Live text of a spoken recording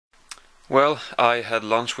Well, I had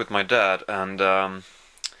lunch with my dad, and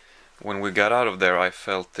when we got out of there, I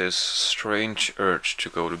felt this strange urge to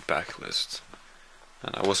go to Backlist.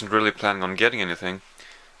 And I wasn't really planning on getting anything.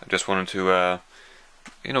 I just wanted to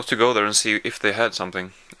go there and see if they had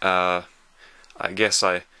something. I guess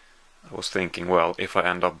I was thinking, well, if I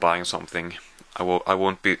end up buying something, I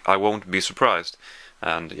won't be surprised.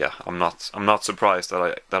 And yeah, I'm not surprised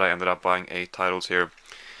that I ended up buying 8 titles here.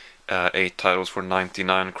 8 titles for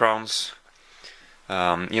 99 crowns.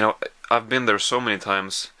 I've been there so many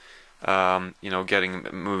times, getting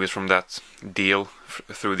movies from that deal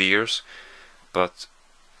through the years, but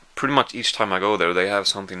pretty much each time I go there, they have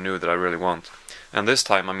something new that I really want. And this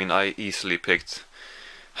time, I mean, I easily picked,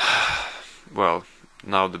 well,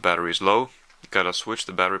 now the battery is low, gotta switch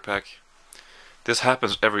the battery pack. This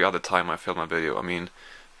happens every other time I film a video, I mean,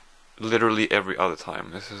 literally every other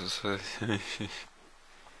time. This is...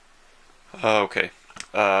 okay.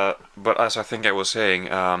 But as I think I was saying,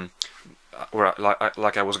 or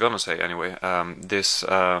like I was gonna say anyway, this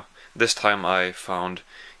time I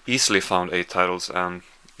easily found 8 titles, and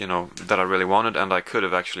that I really wanted, and I could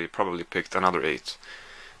have actually probably picked another 8,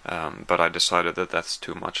 but I decided that that's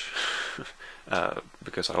too much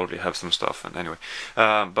because I already have some stuff. And anyway,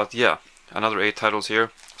 but yeah, another 8 titles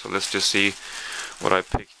here. So let's just see what I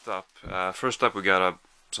picked up. First up, we got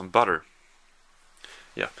some butter.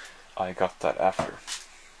 Yeah. I got that after.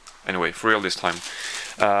 Anyway, for real this time.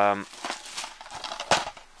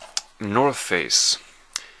 North Face.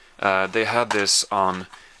 They had this on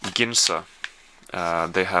Ginza.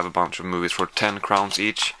 They have a bunch of movies for 10 crowns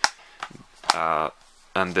each.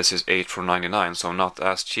 And this is 8 for 99, so not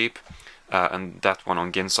as cheap. And that one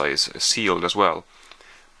on Ginza is sealed as well.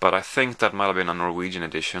 But I think that might have been a Norwegian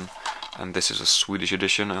edition. And this is a Swedish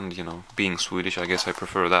edition, and being Swedish, I guess I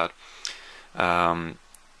prefer that.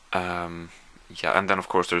 Yeah, and then of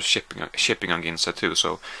course there's shipping on Ginza too,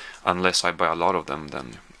 so unless I buy a lot of them,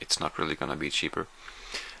 then it's not really gonna be cheaper.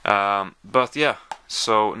 But yeah,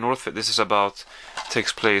 so this is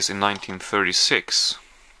takes place in 1936.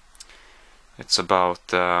 It's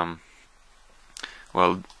about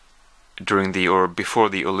well, before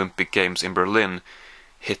the Olympic Games in Berlin,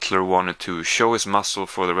 Hitler wanted to show his muscle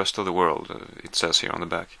for the rest of the world. It says here on the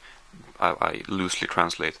back. I loosely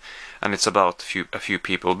translate, and it's about a few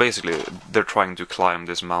people. Basically, they're trying to climb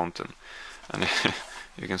this mountain, and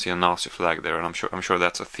you can see a Nazi flag there, and I'm sure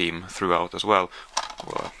that's a theme throughout as well.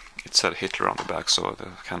 Well, it said Hitler on the back, so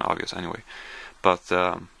that's kind of obvious anyway. But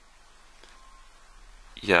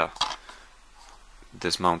yeah,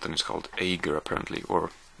 this mountain is called Eiger apparently,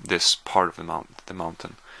 or this part of the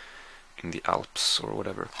mountain in the Alps or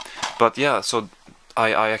whatever. But yeah, so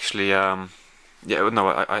I actually yeah, no,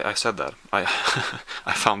 I said that. I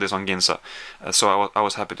I found this on Ginza, so I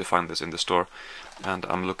was happy to find this in the store, and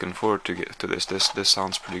I'm looking forward to this. This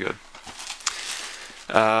sounds pretty good.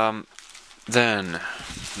 Then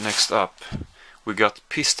next up, we got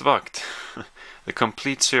Pistvakt, the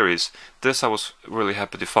complete series. This I was really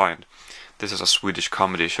happy to find. This is a Swedish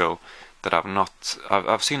comedy show that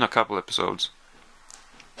I've seen a couple episodes.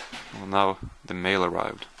 Well, now the mail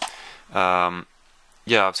arrived.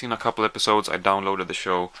 Yeah, I've seen a couple episodes. I downloaded the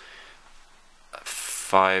show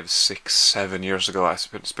 5, 6, 7 years ago.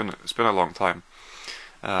 It's been a long time,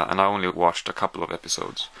 and I only watched a couple of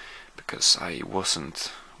episodes because I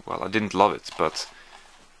didn't love it, but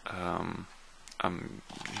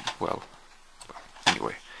well,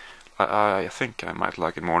 anyway, I think I might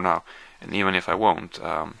like it more now, and even if I won't,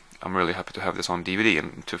 I'm really happy to have this on DVD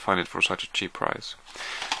and to find it for such a cheap price.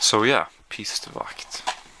 So yeah, Pistvakt.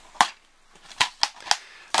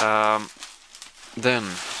 Then,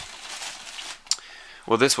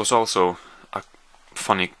 well, this was also a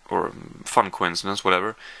fun coincidence,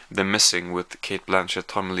 whatever. The Missing with Kate Blanchett,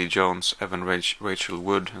 Tommy Lee Jones, Evan Rachel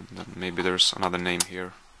Wood, and then maybe there's another name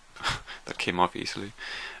here that came off easily.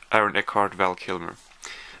 Aaron Eckhart, Val Kilmer.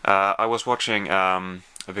 I was watching a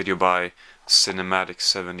video by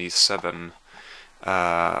Cinematic77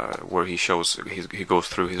 where he goes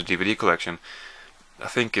through his DVD collection. I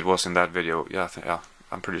think it was in that video. Yeah,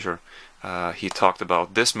 I'm pretty sure. He talked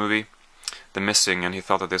about this movie, The Missing, and he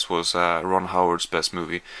thought that this was Ron Howard's best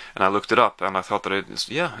movie. And I looked it up, and I thought that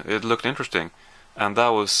it looked interesting. And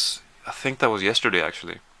I think that was yesterday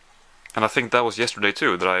actually. And I think that was yesterday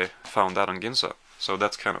too that I found that on Ginza. So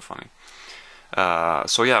that's kind of funny.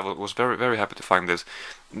 So yeah, I was very, very happy to find this.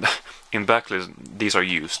 In Backlist, these are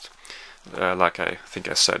used, like I think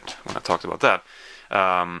I said when I talked about that.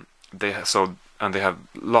 And they have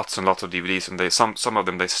lots and lots of DVDs, and some of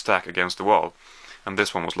them they stack against the wall, and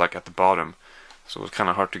this one was like at the bottom, so it was kind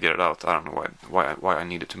of hard to get it out. I don't know why I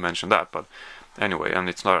needed to mention that, but Anyway, and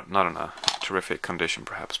it's not in a terrific condition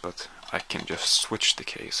perhaps, but I can just switch the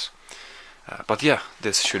case. But yeah,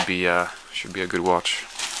 this should be a good watch.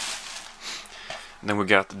 And then we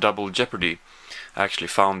got Double Jeopardy. I actually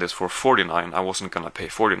found this for $49. I wasn't gonna pay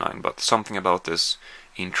 $49, but something about this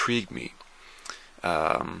intrigued me.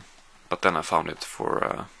 But then I found it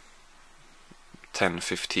for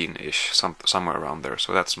 10-15-ish, somewhere around there.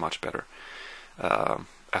 So that's much better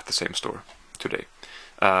at the same store today.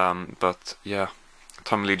 But yeah,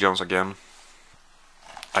 Tommy Lee Jones again.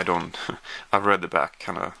 I've read the back,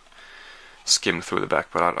 kind of skimmed through the back,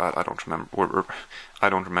 but I don't remember. I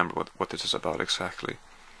don't remember what this is about exactly.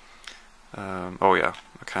 Oh yeah,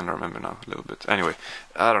 I kind of remember now a little bit. Anyway,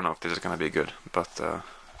 I don't know if this is gonna be good, but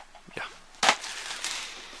yeah.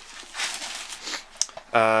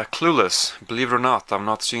 Clueless. Believe it or not, I've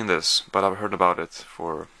not seen this, but I've heard about it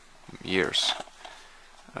for years.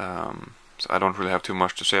 So I don't really have too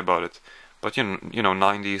much to say about it. But you know,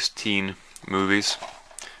 90s teen movies.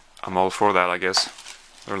 I'm all for that, I guess.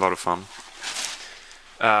 They're a lot of fun.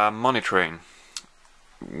 Money Train.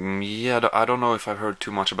 Yeah, I don't know if I've heard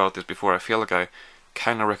too much about this before. I feel like I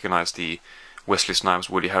kind of recognize the Wesley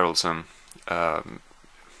Snipes, Woody Harrelson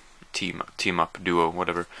team up duo,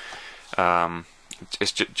 whatever.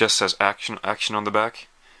 It just says action on the back,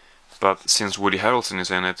 but since Woody Harrelson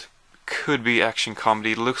is in it, could be action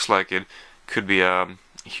comedy. It looks like it could be a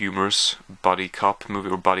humorous buddy cop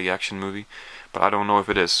movie or buddy action movie, but I don't know if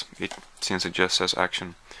it is. Since it just says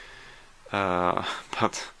action.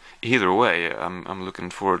 But either way, I'm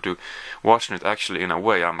looking forward to watching it. Actually, in a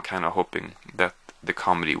way, I'm kind of hoping that the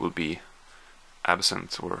comedy will be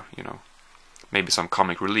absent, or you know, maybe some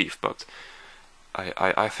comic relief. But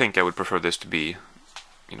I think I would prefer this to be,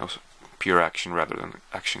 you know, pure action rather than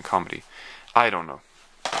action comedy. I don't know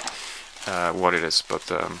what it is,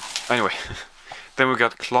 but anyway. Then we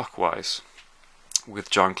got Clockwise with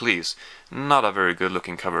John Cleese. Not a very good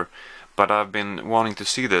looking cover, but I've been wanting to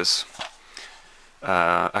see this.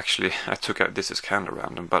 Actually, this is kind of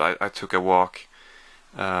random, but I took a walk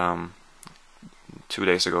 2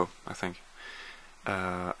 days ago, I think,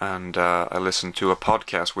 and I listened to a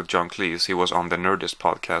podcast with John Cleese. He was on the Nerdist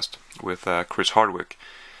podcast with Chris Hardwick,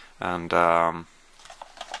 and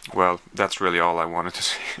well, that's really all I wanted to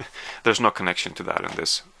say. There's no connection to that in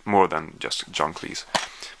this, more than just John Cleese.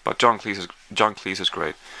 But John Cleese is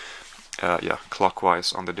great. Yeah,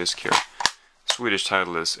 Clockwise on the disc here. Swedish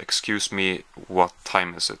title is "Excuse Me, What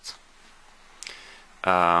Time Is It?"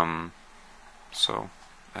 So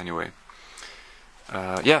anyway,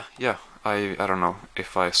 yeah. I don't know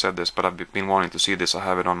if I said this, but I've been wanting to see this. I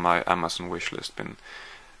have it on my Amazon wish list.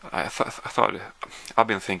 I've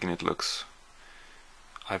been thinking it looks.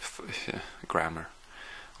 Grammar.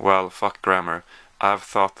 Well, fuck grammar. I've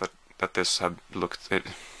thought that this had looked.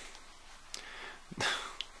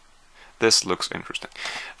 This looks interesting,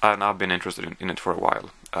 and I've been interested in it for a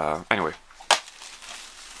while. Anyway,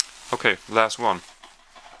 okay, last one.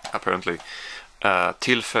 Apparently,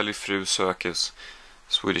 Tillfällig fru sökes,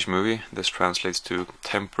 Swedish movie. This translates to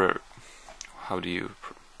temporary. How do you?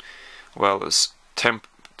 Well, it's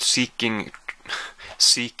seeking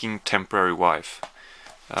temporary wife.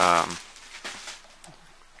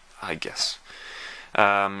 I guess.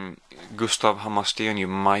 Gustav Hammarsten, you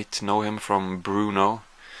might know him from Bruno,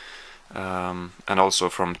 and also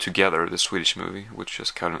from Together, the Swedish movie, which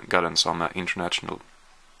has gotten some international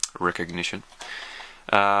recognition.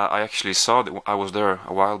 I actually saw that. I was there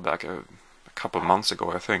a while back, a couple of months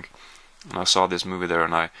ago, I think, and I saw this movie there,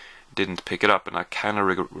 and I didn't pick it up, and I kind of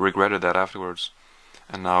regretted that afterwards.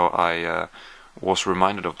 And now I was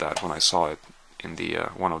reminded of that when I saw it in the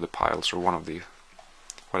one of the piles, or one of the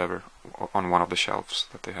whatever, on one of the shelves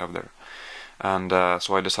that they have there, and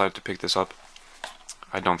so I decided to pick this up.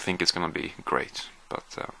 I don't think it's gonna be great,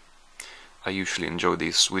 but I usually enjoy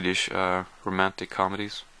these Swedish romantic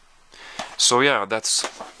comedies. So yeah, that's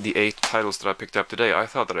the 8 titles that I picked up today. I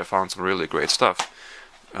thought that I found some really great stuff.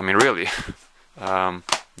 I mean, really.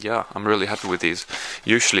 Yeah, I'm really happy with these.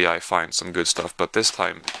 Usually I find some good stuff, but this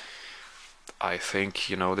time I think,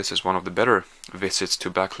 you know, this is one of the better visits to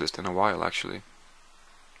Backlist in a while, actually.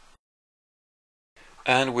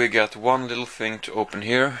 And we got one little thing to open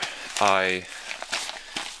here.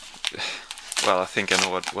 Well, I think I know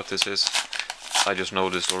what this is. I just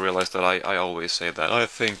noticed or realized that I always say that. I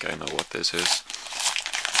think I know what this is.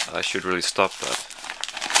 I should really stop that.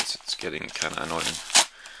 It's getting kind of annoying.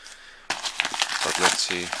 But let's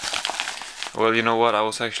see. Well, you know what? I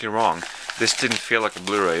was actually wrong. This didn't feel like a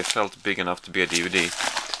Blu-ray. It felt big enough to be a DVD.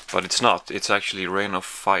 But it's not. It's actually Reign of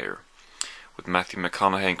Fire with Matthew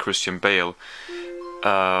McConaughey and Christian Bale.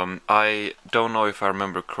 I don't know if I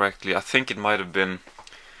remember correctly. I think it might have been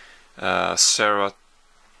Sarah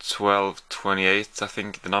 1228. I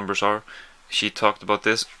think the numbers are. She talked about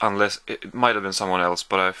this, unless it might have been someone else,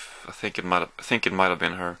 but I think it might have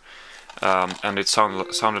been her. And it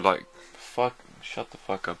sounded like shut the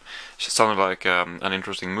fuck up. It sounded like an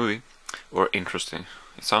interesting movie, or interesting.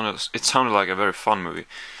 It sounded like a very fun movie.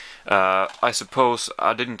 I suppose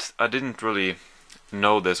I didn't really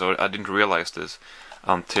know this, or I didn't realize this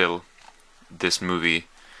until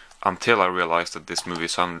I realized that this movie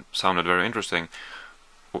sounded very interesting,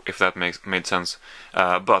 if that made sense.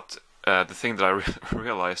 But the thing that I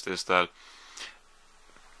realized is that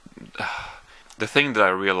the thing that I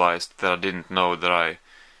realized that I didn't know that I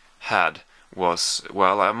had was,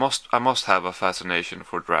 well, I must have a fascination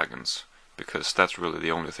for dragons, because that's really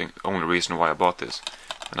the only reason why I bought this,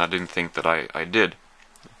 and I didn't think that I did,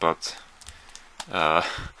 but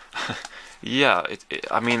yeah,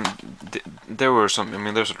 I mean, there were some. I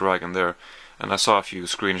mean, there's a dragon there, and I saw a few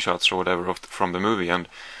screenshots or whatever from the movie, and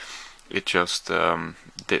it just the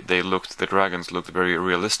dragons looked very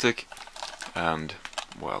realistic, and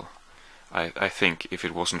well, I think if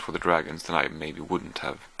it wasn't for the dragons, then I maybe wouldn't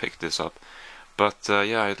have picked this up. But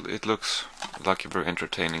yeah, it looks like a very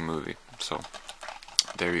entertaining movie. So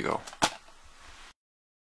there you go.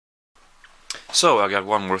 So I got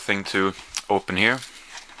one more thing to open here.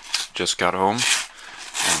 Just got home,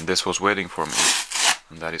 and this was waiting for me,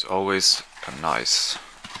 and that is always nice.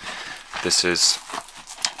 This is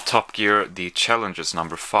Top Gear: The Challenges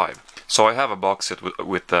number 5. So I have a box set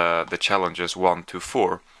with the Challenges 1 to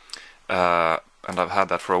 4, and I've had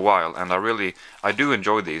that for a while, and I do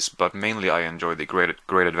enjoy these, but mainly I enjoy the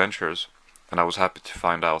Great Adventures. And I was happy to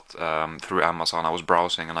find out through Amazon. I was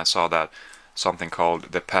browsing and I saw that something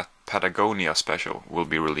called the Patagonia Special will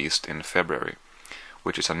be released in February,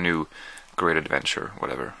 which is a new Great Adventure,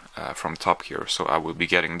 whatever, from Top Gear. So I will be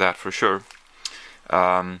getting that for sure.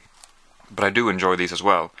 But I do enjoy these as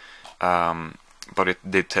well. But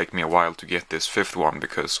it did take me a while to get this 5th one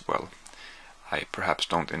because, well, I perhaps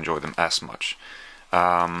don't enjoy them as much.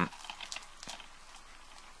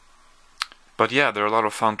 But yeah, they're a lot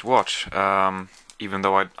of fun to watch. Even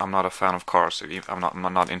though I'm not a fan of cars,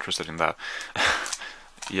 I'm not interested in that.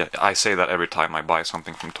 Yeah, I say that every time I buy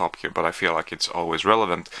something from Top Gear, but I feel like it's always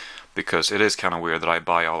relevant, because it is kind of weird that I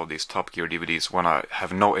buy all of these Top Gear DVDs when I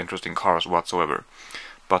have no interest in cars whatsoever.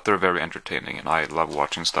 But they're very entertaining, and I love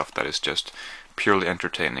watching stuff that is just purely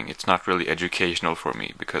entertaining. It's not really educational for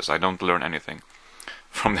me, because I don't learn anything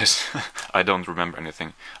from this. I don't remember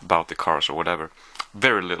anything about the cars or whatever.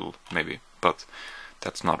 Very little, maybe, but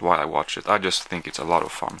that's not why I watch it. I just think it's a lot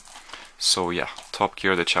of fun. So yeah, Top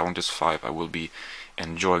Gear: The Challenges 5. I will be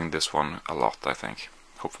enjoying this one a lot, I think.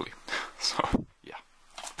 Hopefully. So, yeah.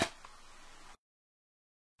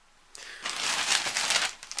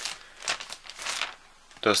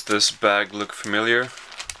 Does this bag look familiar?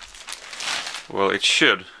 Well, it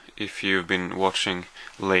should, if you've been watching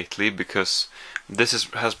lately, because this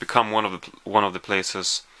has become one of the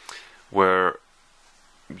places where,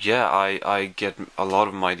 yeah, I get a lot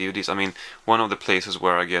of my DVDs. I mean, one of the places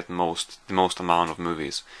where I get the most amount of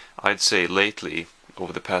movies. I'd say lately,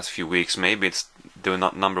 over the past few weeks, maybe it's the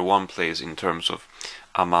number 1 place in terms of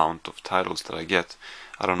amount of titles that I get.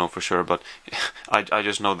 I don't know for sure, but I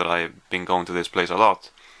just know that I've been going to this place a lot,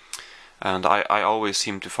 and I always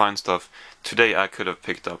seem to find stuff. Today I could have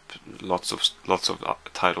picked up lots of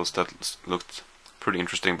titles that looked pretty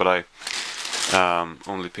interesting, but I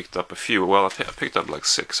only picked up a few. Well, I picked up like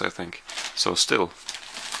 6, I think. So still,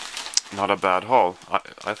 not a bad haul.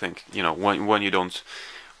 I think, you know, when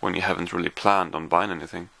you haven't really planned on buying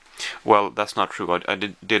anything. Well, that's not true. I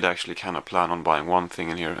did actually kind of plan on buying one thing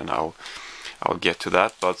in here, and I'll get to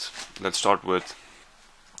that. But let's start with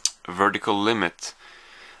Vertical Limit.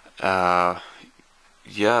 Yeah,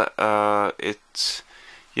 it,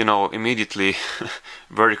 you know, immediately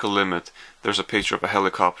Vertical Limit. There's a picture of a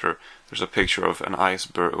helicopter. There's a picture of an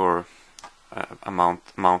iceberg or a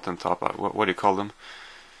mountain top. What do you call them?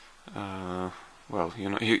 Well, you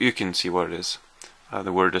know, you can see what it is.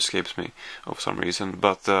 The word escapes me for some reason,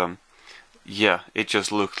 but yeah, it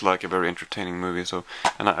just looked like a very entertaining movie. So,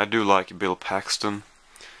 and I do like Bill Paxton.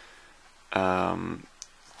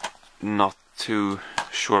 Not too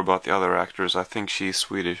sure about the other actors. I think she's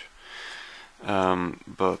Swedish.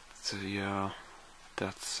 But yeah,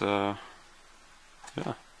 that's yeah.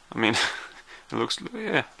 I mean, it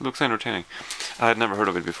looks entertaining. I had never heard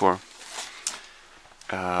of it before.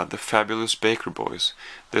 The Fabulous Baker Boys.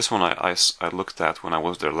 This one I looked at when I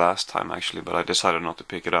was there last time, actually, but I decided not to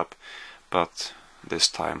pick it up. But this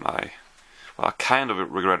time I kind of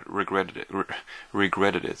regretted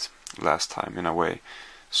it last time in a way,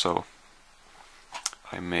 so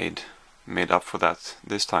I made up for that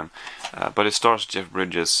this time. But it stars Jeff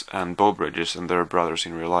Bridges and Beau Bridges, and they're brothers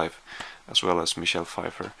in real life, as well as Michelle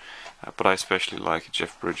Pfeiffer. But I especially like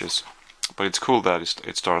Jeff Bridges. But it's cool that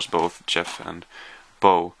it stars both Jeff and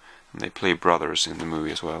Beau, and they play brothers in the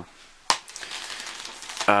movie as well.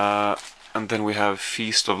 And then we have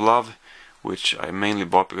Feast of Love, which I mainly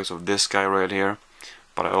bought because of this guy right here,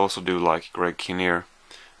 but I also do like Greg Kinnear.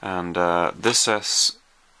 And this says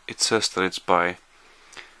that it's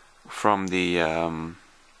from the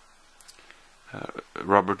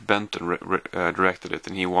Robert Benton directed it,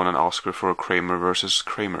 and he won an Oscar for Kramer versus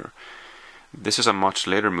Kramer. This is a much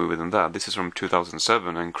later movie than that. This is from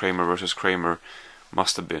 2007, and Kramer versus Kramer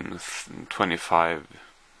must have been 25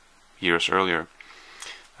 years earlier.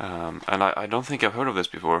 And I don't think I've heard of this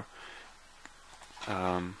before.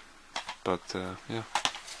 Yeah.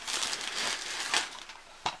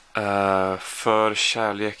 För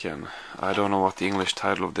kärleken. I don't know what the English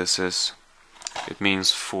title of this is. It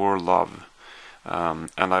means for love.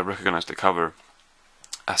 And I recognize the cover.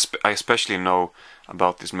 I especially know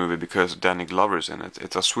about this movie because Danny Glover's in it.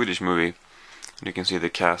 It's a Swedish movie. And you can see the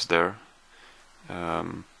cast there.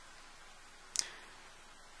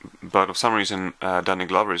 But for some reason Danny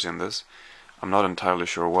Glover is in this. I'm not entirely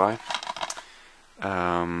sure why.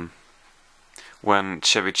 When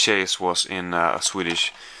Chevy Chase was in a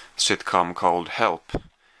Swedish sitcom called Help,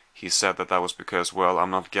 he said that was because, well, I'm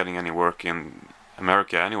not getting any work in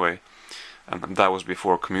America anyway, and that was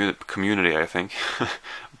before Community, I think.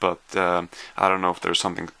 But I don't know if there's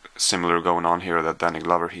something similar going on here, that Danny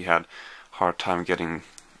Glover, he had hard time getting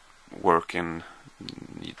work in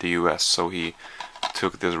the US, so he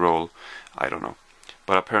took this role. I don't know,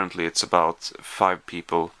 but apparently it's about 5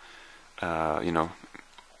 people. You know,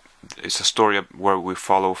 it's a story where we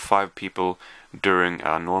follow 5 people during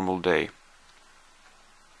a normal day,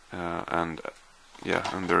 and yeah,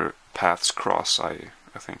 and their paths cross. I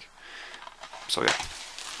think so. Yeah,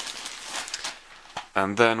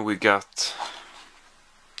 and then we got,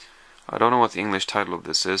 I don't know what the English title of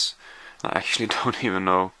this is. I actually don't even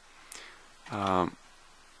know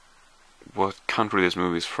what country this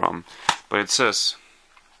movie is from, but it says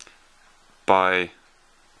by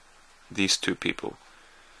these 2 people.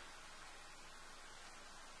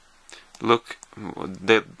 Looks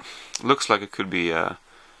like it could be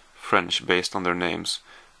French based on their names,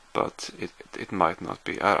 but it might not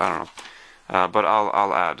be. I don't know. But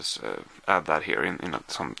I'll add that here in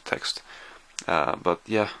some text. But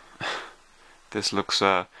yeah, this looks.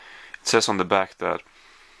 It says on the back that,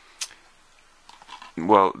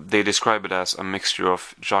 well, they describe it as a mixture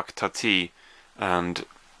of Jacques Tati and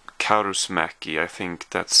Kaurismäki. I think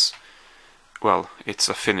that's, well, it's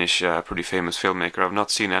a Finnish, pretty famous filmmaker. I've not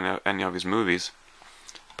seen any of his movies,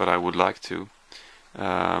 but I would like to.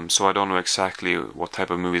 So I don't know exactly what type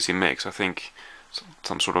of movies he makes. I think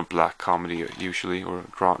some sort of black comedy usually, or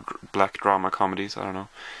black drama comedies. I don't know.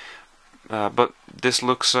 But this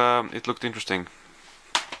looks, it looked interesting.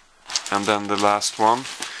 And then the last one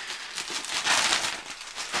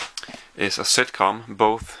is a sitcom,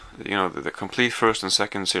 both, you know, the complete first and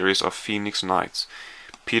second series of Phoenix Nights.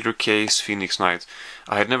 Peter Kay's Phoenix Nights.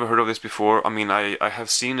 I had never heard of this before. I mean, I have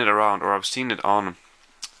seen it around, or I've seen it on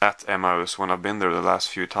at Emmaus when I've been there the last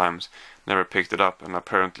few times. Never picked it up, and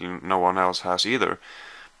apparently no one else has either.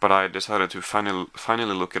 But I decided to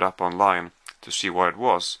finally look it up online to see what it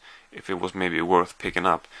was, if it was maybe worth picking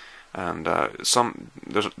up. And there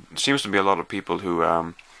seems to be a lot of people who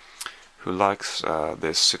likes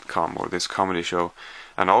this sitcom or this comedy show.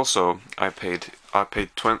 And also I paid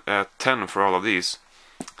 10 for all of these,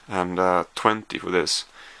 and 20 for this.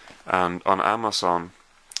 And on Amazon,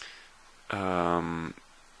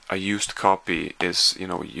 a used copy is, you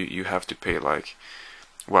know, you have to pay like,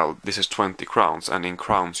 well, this is 20 crowns, and in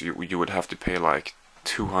crowns you would have to pay like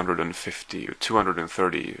 250 or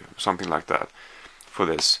 230, something like that, for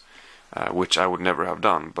this, which I would never have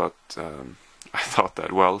done. But I thought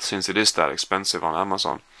that, well, since it is that expensive on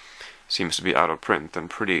Amazon, seems to be out of print and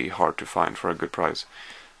pretty hard to find for a good price,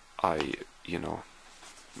 I, you know,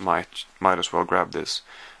 might as well grab this,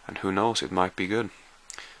 and who knows, it might be good.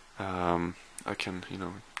 I can, you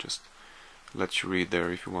know, just let you read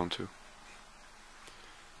there if you want to.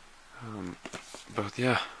 But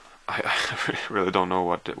yeah, I really don't know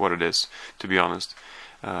what it is, to be honest.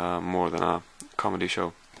 More than a comedy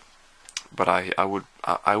show, but I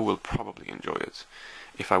will probably enjoy it.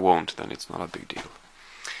 If I won't, then it's not a big deal.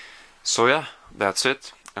 So yeah, that's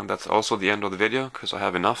it, and that's also the end of the video, because I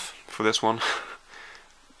have enough for this one.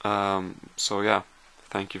 So yeah,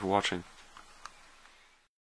 thank you for watching.